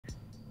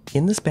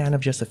In the span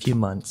of just a few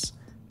months,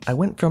 I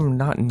went from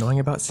not knowing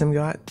about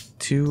Simgot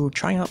to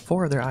trying out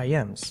 4 of their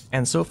IEMs,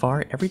 and so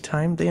far every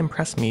time they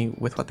impress me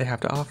with what they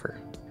have to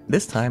offer.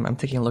 This time I'm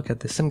taking a look at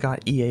the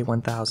Simgot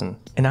EA1000,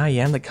 an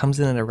IEM that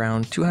comes in at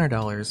around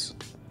 $200,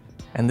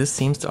 and this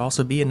seems to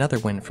also be another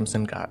win from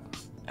Simgot.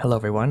 Hello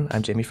everyone,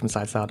 I'm Jamie from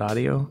Sidestyled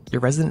Audio, your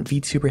resident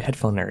VTuber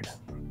headphone nerd.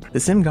 The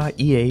Simgot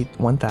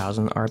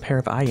EA1000 are a pair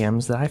of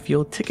IEMs that I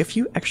feel tick a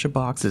few extra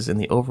boxes in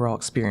the overall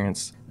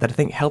experience that I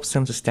think helps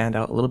them to stand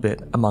out a little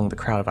bit among the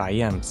crowd of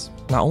IEMs.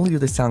 Not only do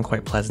they sound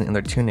quite pleasant in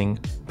their tuning,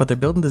 but their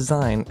build and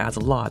design adds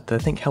a lot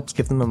that I think helps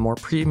give them a more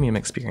premium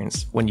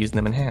experience when using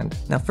them in hand.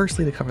 Now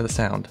firstly, to cover the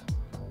sound.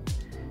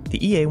 The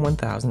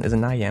EA1000 is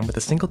an IEM with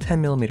a single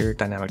 10mm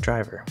dynamic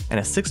driver and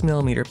a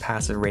 6mm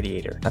passive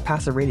radiator. A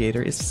passive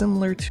radiator is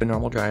similar to a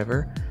normal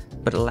driver,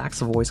 but it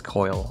lacks a voice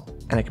coil,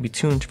 and it can be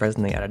tuned to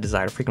resonate at a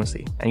desired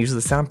frequency, and uses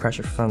the sound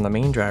pressure from the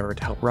main driver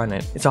to help run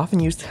it. It's often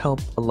used to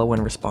help a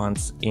low-end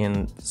response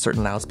in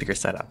certain loudspeaker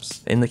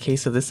setups. In the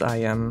case of this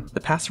IEM,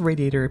 the passive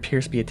radiator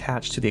appears to be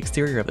attached to the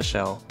exterior of the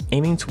shell,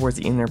 aiming towards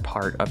the inner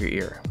part of your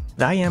ear.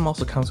 The IEM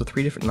also comes with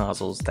 3 different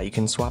nozzles that you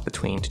can swap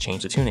between to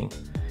change the tuning.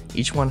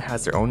 Each one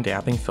has their own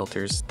damping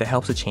filters that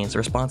helps to change the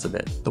response a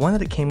bit. The one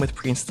that it came with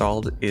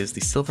pre-installed is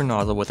the silver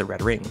nozzle with a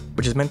red ring,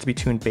 which is meant to be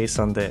tuned based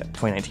on the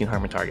 2019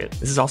 Harman target.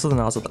 This is also the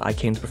nozzle that I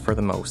came to prefer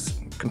the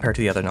most, compared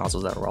to the other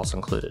nozzles that were also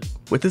included.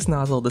 With this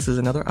nozzle, this is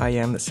another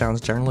IEM that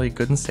sounds generally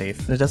good and safe,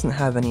 and it doesn't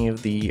have any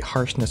of the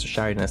harshness or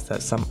shoutiness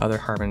that some other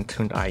Harman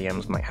tuned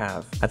IEMs might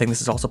have. I think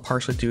this is also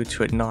partially due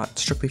to it not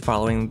strictly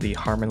following the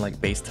Harman-like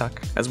bass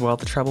tuck. As well,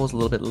 the treble is a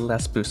little bit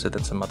less boosted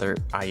than some other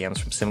IEMs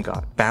from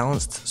Simgot.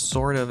 Balanced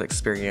sort of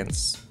experience,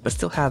 but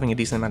still having a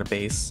decent amount of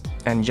bass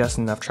and just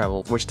enough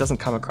treble, which doesn't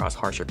come across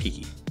harsh or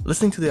peaky.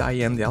 Listening to the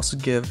IEM, they also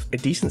give a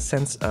decent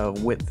sense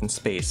of width and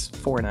space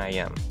for an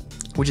IEM,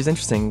 which is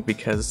interesting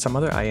because some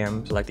other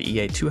IEMs like the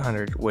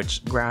EA200,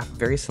 which graph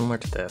very similar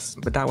to this,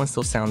 but that one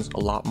still sounds a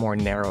lot more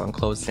narrow and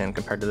closed in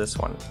compared to this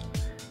one.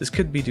 This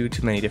could be due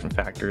to many different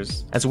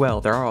factors. As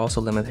well, there are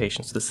also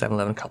limitations to the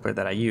 711 coupler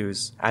that I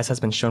use, as has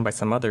been shown by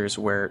some others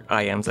where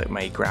IEMs that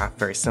may graph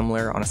very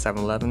similar on a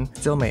 711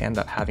 still may end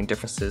up having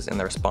differences in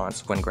the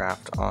response when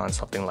graphed on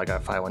something like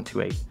a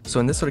 5128. So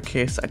in this sort of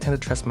case, I tend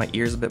to trust my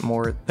ears a bit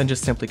more than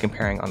just simply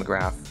comparing on the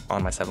graph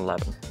on my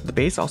 711. The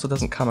bass also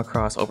doesn't come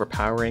across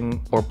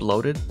overpowering or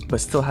bloated, but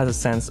still has a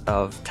sense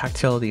of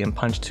tactility and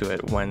punch to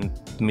it when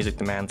the music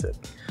demands it.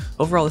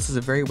 Overall, this is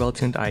a very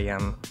well-tuned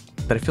IEM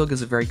that I feel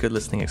gives a very good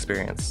listening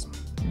experience.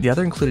 The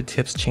other included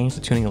tips change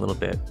the tuning a little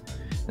bit,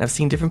 and I've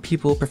seen different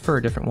people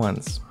prefer different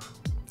ones.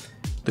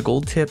 The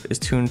gold tip is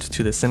tuned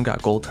to the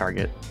Simgot Gold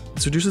target.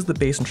 This reduces the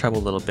bass and treble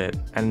a little bit,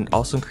 and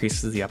also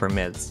increases the upper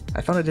mids.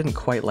 I found I didn't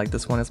quite like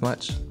this one as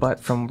much, but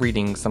from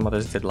reading, some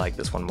others did like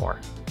this one more.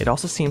 It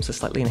also seems to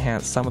slightly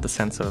enhance some of the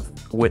sense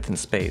of width and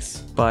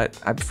space, but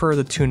I prefer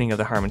the tuning of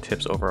the Harman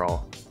tips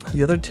overall.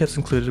 The other tips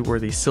included were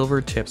the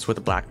silver tips with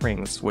the black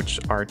rings, which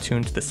are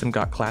tuned to the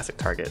Simgot Classic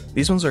target.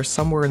 These ones are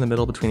somewhere in the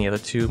middle between the other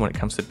two when it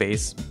comes to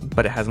bass,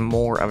 but it has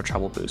more of a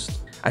treble boost.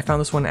 I found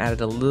this one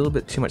added a little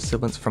bit too much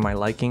sibilance for my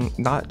liking,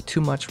 not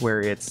too much where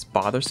it's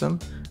bothersome,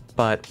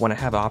 but when I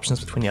have options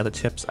between the other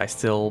tips, I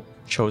still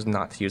chose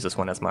not to use this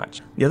one as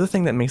much. The other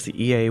thing that makes the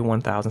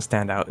EA1000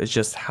 stand out is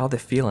just how they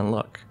feel and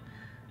look.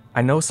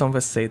 I know some of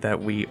us say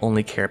that we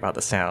only care about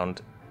the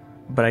sound,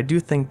 but I do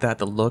think that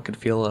the look and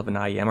feel of an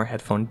IEM or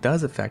headphone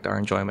does affect our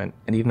enjoyment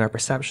and even our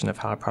perception of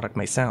how a product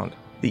may sound.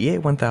 The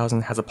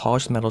EA1000 has a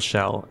polished metal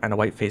shell and a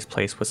white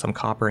faceplate with some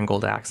copper and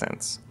gold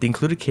accents. The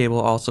included cable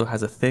also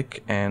has a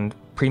thick and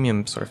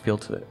premium sort of feel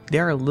to it. They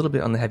are a little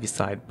bit on the heavy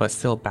side, but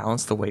still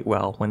balance the weight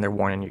well when they're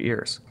worn in your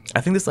ears.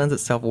 I think this lends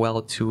itself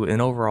well to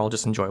an overall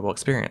just enjoyable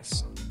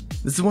experience.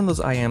 This is one of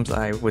those IEMs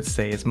I would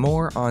say is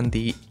more on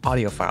the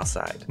audiophile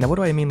side. Now what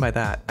do I mean by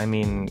that? I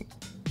mean,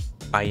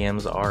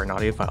 IEMs are an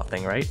audiophile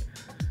thing, right?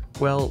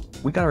 Well,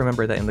 we gotta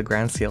remember that in the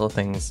grand scale of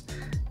things,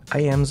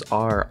 IEMs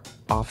are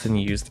often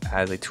used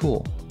as a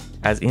tool,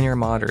 as in-ear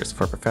monitors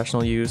for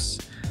professional use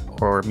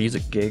or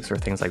music gigs or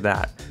things like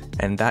that.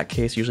 And that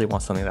case usually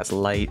wants something that's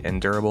light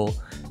and durable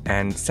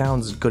and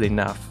sounds good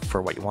enough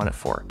for what you want it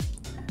for.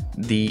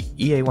 The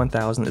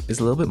EA1000 is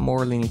a little bit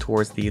more leaning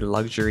towards the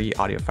luxury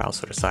audiophile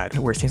sort of side,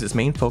 where it seems its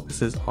main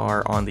focuses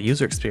are on the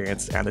user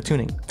experience and the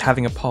tuning.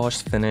 Having a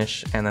polished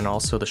finish and then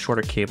also the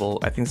shorter cable,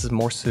 I think this is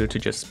more suited to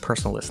just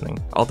personal listening.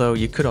 Although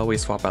you could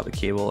always swap out the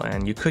cable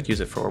and you could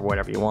use it for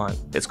whatever you want.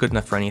 It's good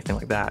enough for anything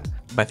like that.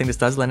 But I think this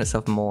does lend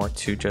itself more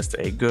to just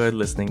a good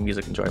listening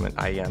music enjoyment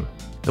IEM.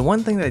 The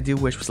one thing that I do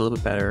wish was a little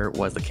bit better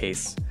was the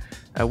case.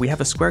 We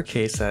have a square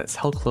case that's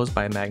held closed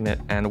by a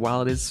magnet, and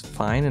while it is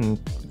fine and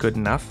good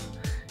enough,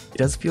 it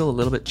does feel a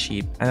little bit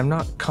cheap, and I'm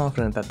not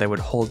confident that they would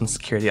hold and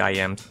secure the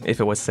IEM if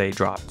it was, say,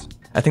 dropped.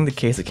 I think the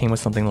case that came with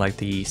something like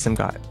the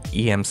Simgot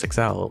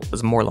EM6L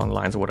was more along the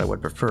lines of what I would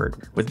have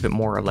preferred, with a bit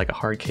more of like a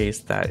hard case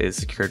that is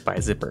secured by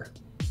a zipper.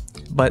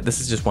 But this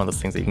is just one of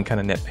those things that you can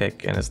kind of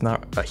nitpick, and it's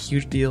not a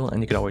huge deal,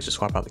 and you could always just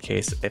swap out the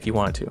case if you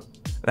wanted to.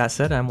 That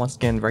said, I'm once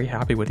again very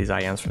happy with these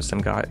IEMs from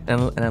Simgot,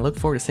 and I look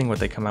forward to seeing what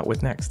they come out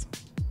with next.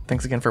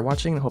 Thanks again for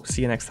watching, and hope to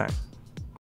see you next time.